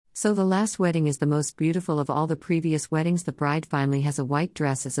So the last wedding is the most beautiful of all the previous weddings. The bride finally has a white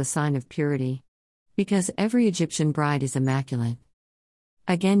dress as a sign of purity. Because every Egyptian bride is immaculate.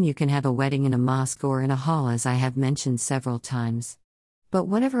 Again, you can have a wedding in a mosque or in a hall, as I have mentioned several times. But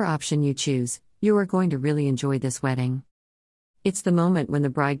whatever option you choose, you are going to really enjoy this wedding. It's the moment when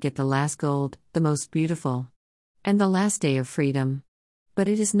the bride gets the last gold, the most beautiful. And the last day of freedom. But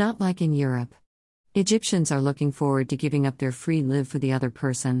it is not like in Europe. Egyptians are looking forward to giving up their free live for the other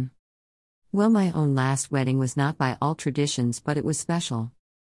person. Well, my own last wedding was not by all traditions, but it was special.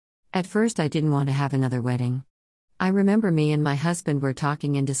 At first, I didn't want to have another wedding. I remember me and my husband were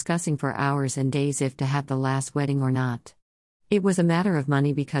talking and discussing for hours and days if to have the last wedding or not. It was a matter of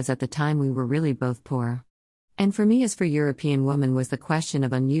money because at the time we were really both poor. And for me, as for European woman, was the question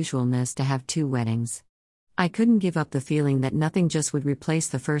of unusualness to have two weddings. I couldn't give up the feeling that nothing just would replace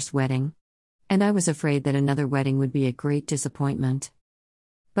the first wedding. And I was afraid that another wedding would be a great disappointment.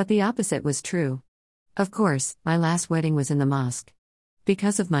 But the opposite was true. Of course, my last wedding was in the mosque.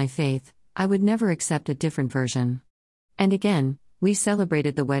 Because of my faith, I would never accept a different version. And again, we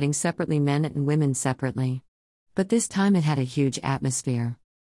celebrated the wedding separately, men and women separately. But this time it had a huge atmosphere.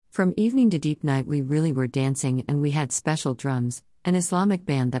 From evening to deep night we really were dancing, and we had special drums, an Islamic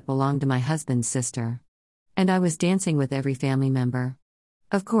band that belonged to my husband's sister. And I was dancing with every family member.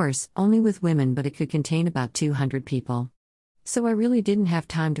 Of course, only with women, but it could contain about 200 people. So I really didn't have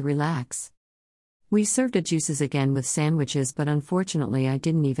time to relax. We served the juices again with sandwiches, but unfortunately I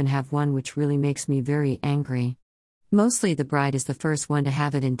didn't even have one, which really makes me very angry. Mostly the bride is the first one to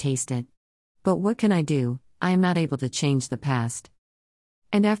have it and taste it. But what can I do? I am not able to change the past.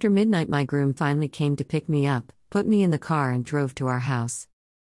 And after midnight my groom finally came to pick me up, put me in the car and drove to our house.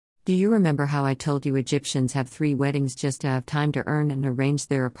 Do you remember how I told you Egyptians have 3 weddings just to have time to earn and arrange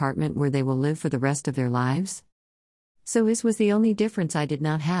their apartment where they will live for the rest of their lives? So his was the only difference I did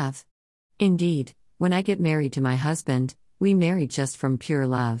not have. Indeed, when I get married to my husband, we married just from pure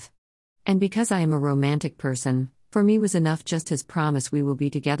love. And because I am a romantic person, for me was enough just his promise we will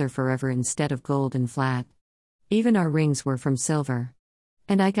be together forever instead of gold and flat. Even our rings were from silver.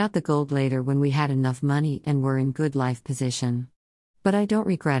 And I got the gold later when we had enough money and were in good life position. But I don't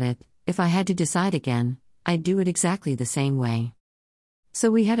regret it. If I had to decide again, I'd do it exactly the same way.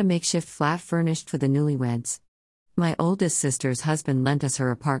 So we had a makeshift flat furnished for the newlyweds. My oldest sister's husband lent us her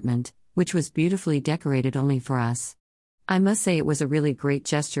apartment, which was beautifully decorated only for us. I must say it was a really great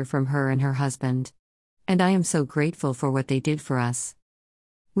gesture from her and her husband. And I am so grateful for what they did for us.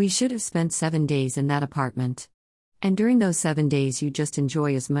 We should have spent 7 days in that apartment. And during those 7 days you just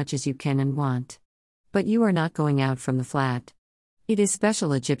enjoy as much as you can and want. But you are not going out from the flat. It is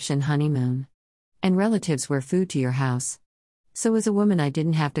special Egyptian honeymoon. And relatives wear food to your house. So as a woman I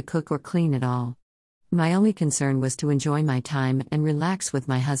didn't have to cook or clean at all. My only concern was to enjoy my time and relax with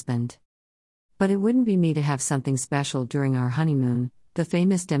my husband. But it wouldn't be me to have something special during our honeymoon. The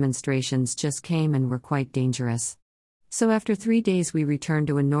famous demonstrations just came and were quite dangerous. So after 3 days we returned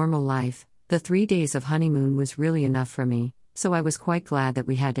to a normal life. The 3 days of honeymoon was really enough for me, so I was quite glad that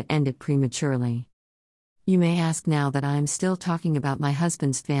we had to end it prematurely. You may ask now that I am still talking about my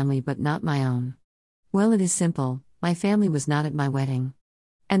husband's family but not my own. Well, it is simple, my family was not at my wedding.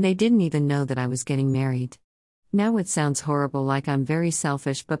 And they didn't even know that I was getting married. Now it sounds horrible, like I'm very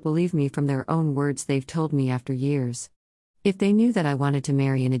selfish, but believe me, from their own words they've told me after years. If they knew that I wanted to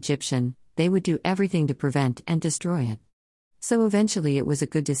marry an Egyptian, they would do everything to prevent and destroy it. So eventually it was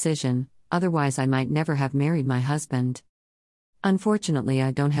a good decision, otherwise I might never have married my husband. Unfortunately,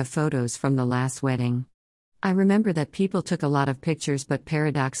 I don't have photos from the last wedding. I remember that people took a lot of pictures, but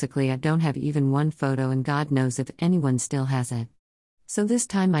paradoxically I don't have even one photo, and God knows if anyone still has it. So this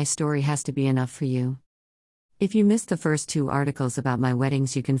time my story has to be enough for you. If you missed the first 2 articles about my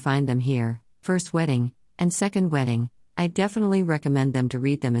weddings, you can find them here, first wedding and second wedding. I definitely recommend them to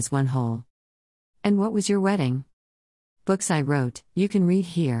read them as one whole. And what was your wedding? Books I wrote, you can read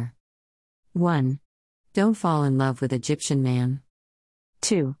here. 1. Don't Fall in Love with Egyptian Man.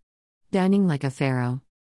 2. Dining Like a Pharaoh.